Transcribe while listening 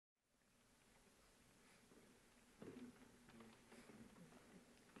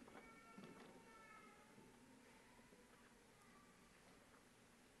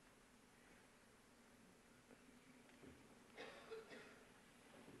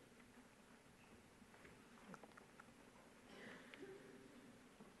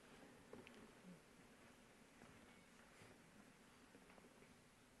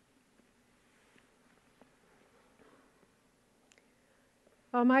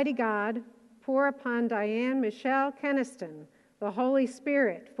Almighty God, pour upon Diane Michelle Keniston the Holy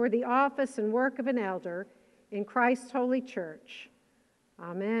Spirit for the office and work of an elder in Christ's holy church.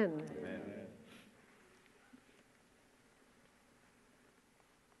 Amen. Amen.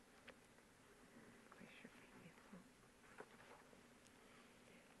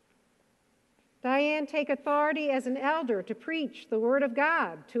 Diane, take authority as an elder to preach the Word of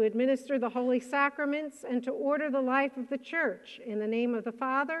God, to administer the holy sacraments, and to order the life of the church in the name of the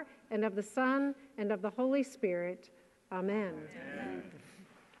Father, and of the Son, and of the Holy Spirit. Amen. Amen.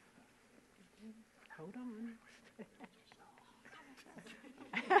 Hold on.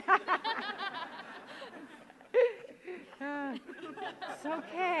 It's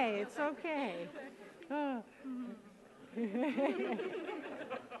okay. It's okay. Oh.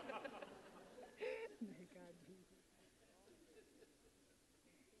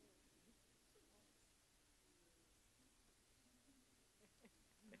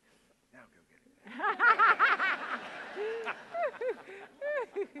 Now go get it.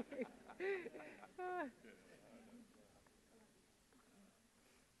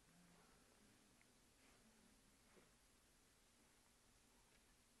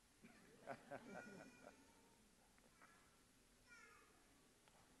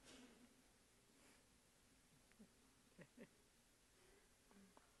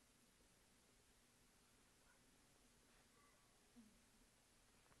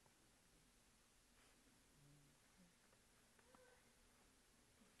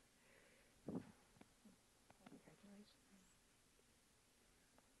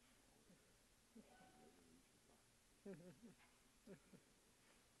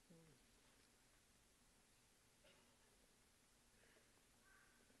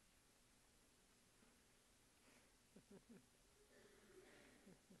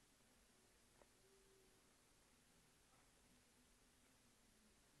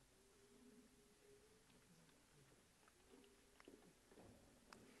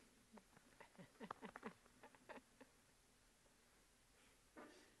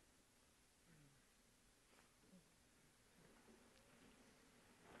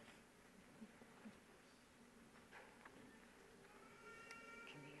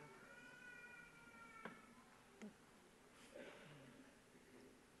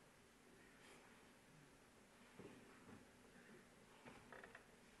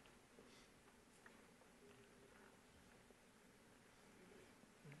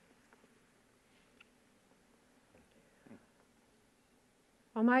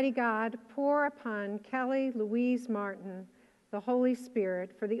 Almighty God, pour upon Kelly Louise Martin the Holy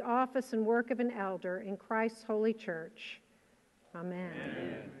Spirit for the office and work of an elder in Christ's holy church. Amen.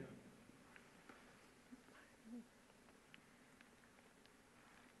 Amen.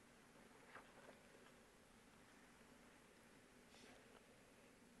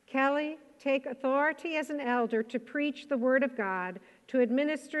 Kelly, take authority as an elder to preach the word of God, to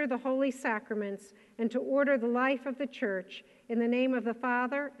administer the holy sacraments, and to order the life of the church in the name of the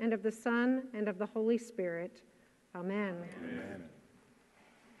Father, and of the Son, and of the Holy Spirit. Amen. Amen.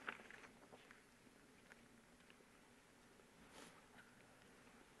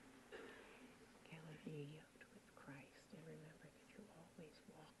 Kelly, be yoked with Christ, and remember that you always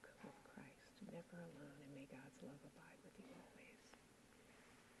walk with Christ, never alone, and may God's love abide with you always.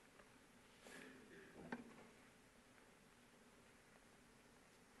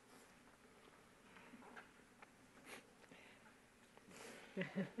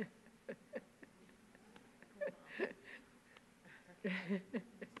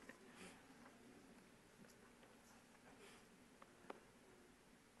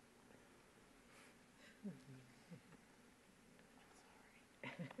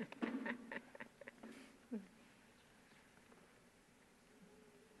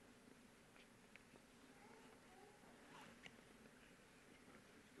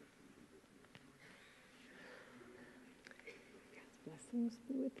 God's blessings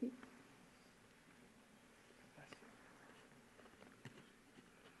be with you.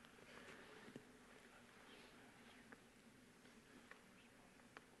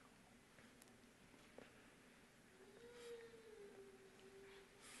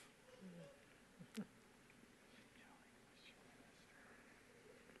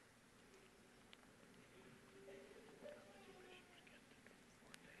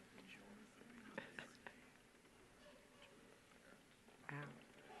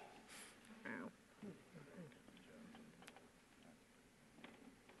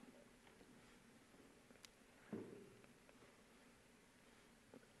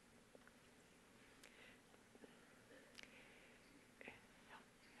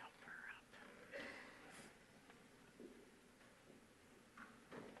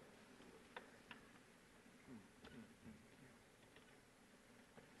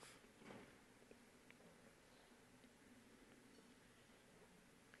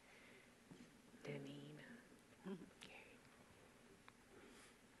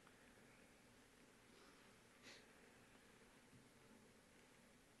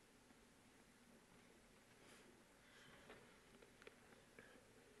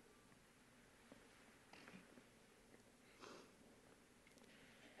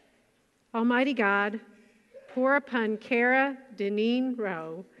 Almighty God, pour upon Cara Deneen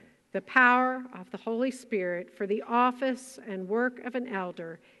Rowe the power of the Holy Spirit for the office and work of an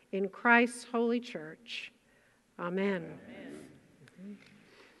elder in Christ's holy church. Amen. Amen.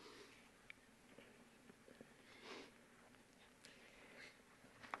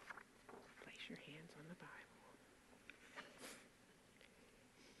 Place your hands on the Bible.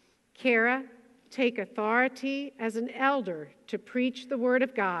 Cara, take authority as an elder to preach the word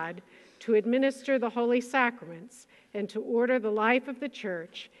of God, to administer the holy sacraments, and to order the life of the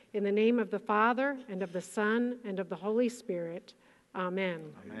church in the name of the Father, and of the Son, and of the Holy Spirit.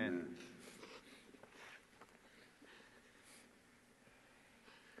 Amen. Amen.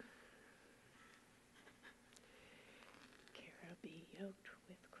 Cara, be yoked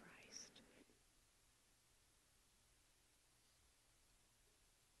with Christ.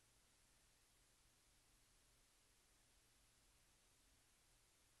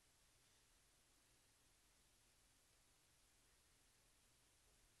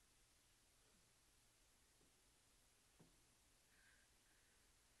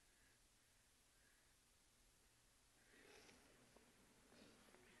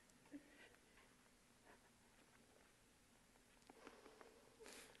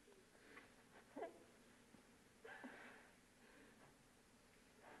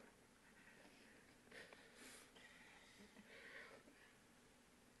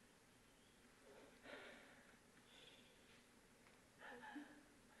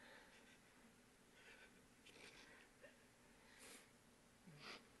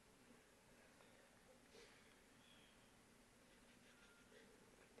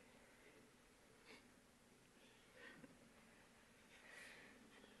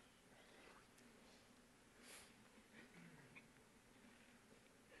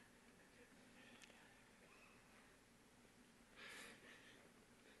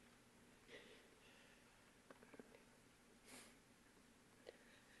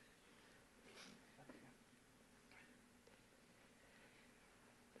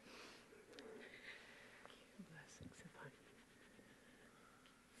 Blessings upon you.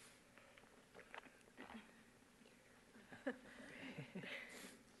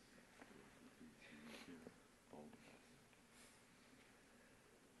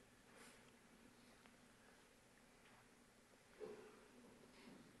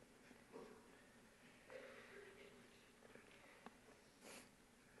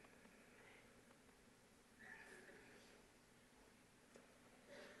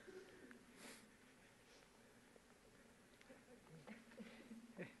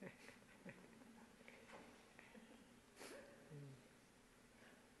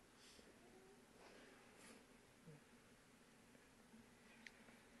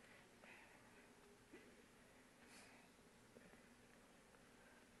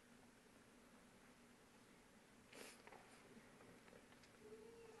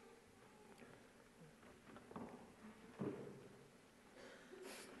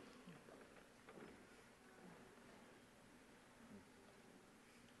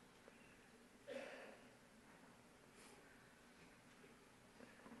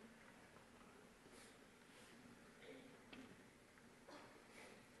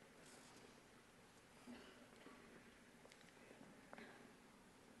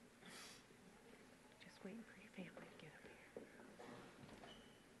 Just waiting for your family to get up here.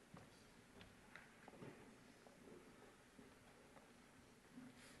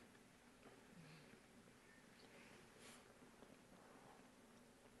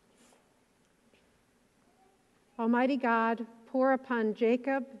 Almighty God, pour upon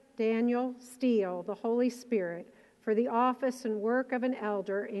Jacob Daniel Steele the Holy Spirit for the office and work of an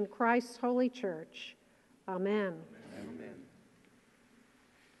elder in Christ's holy church. Amen. Amen.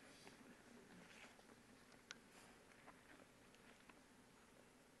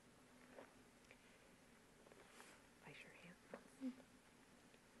 Place your hand.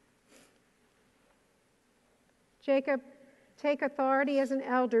 Jacob, take authority as an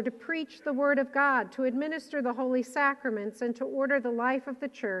elder to preach the word of God, to administer the holy sacraments, and to order the life of the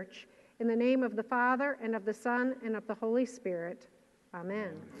church in the name of the Father, and of the Son, and of the Holy Spirit.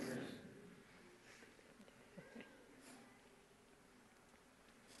 Amen.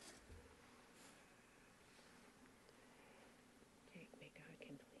 May God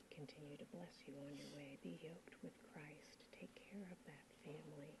continue to bless you on your way. Be yoked with Christ. Take care of that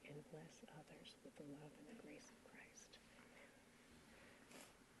family and bless others with the love and the grace of Christ.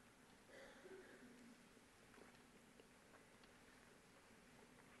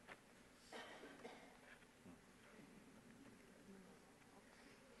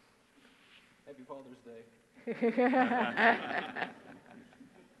 Happy Father's Day.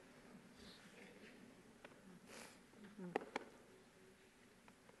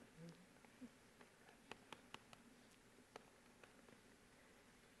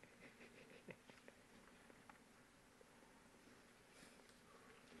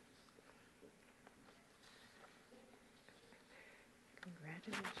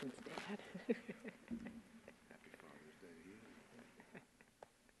 Congratulations, Dad. Happy Father's Day to you.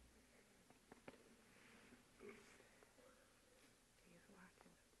 He's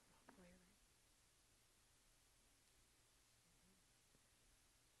watching.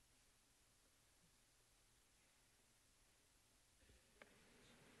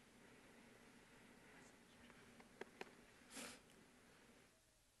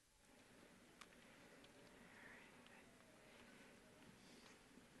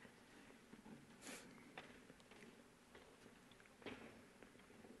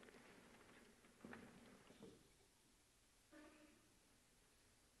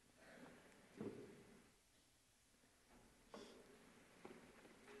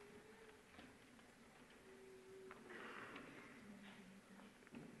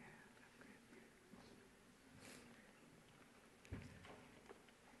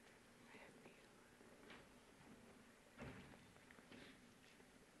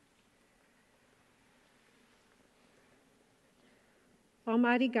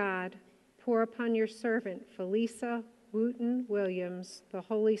 Almighty God, pour upon your servant Felisa Wooten Williams the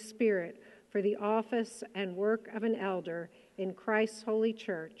Holy Spirit for the office and work of an elder in Christ's holy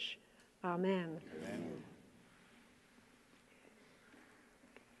church. Amen. Amen.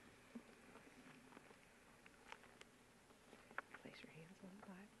 Place your hands on the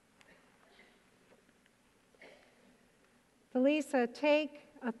Bible. Felisa, take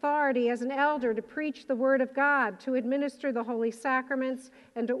authority as an elder to preach the word of God, to administer the holy sacraments,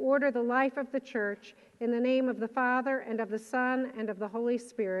 and to order the life of the church, in the name of the Father, and of the Son, and of the Holy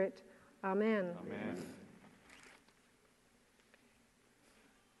Spirit. Amen. Amen.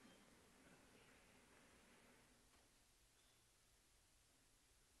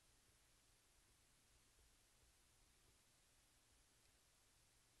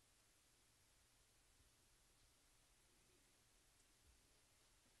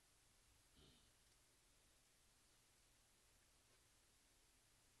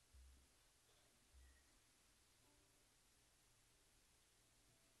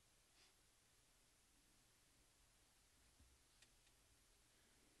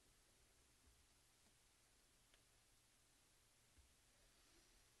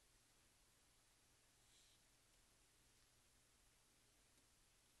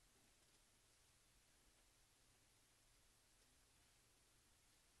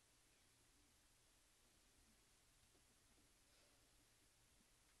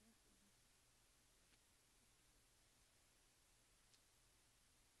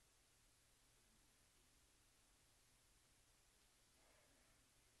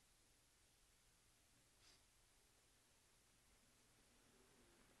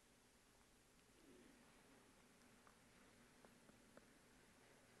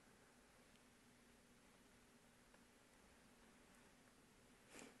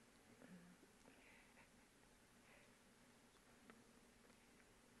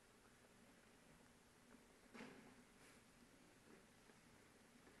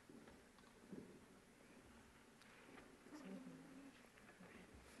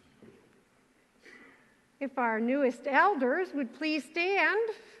 If our newest elders would please stand,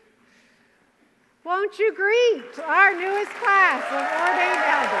 won't you greet our newest class of ordained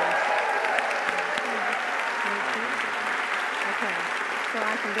elders? Okay, so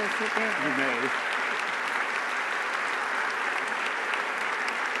I can go sit down. You may.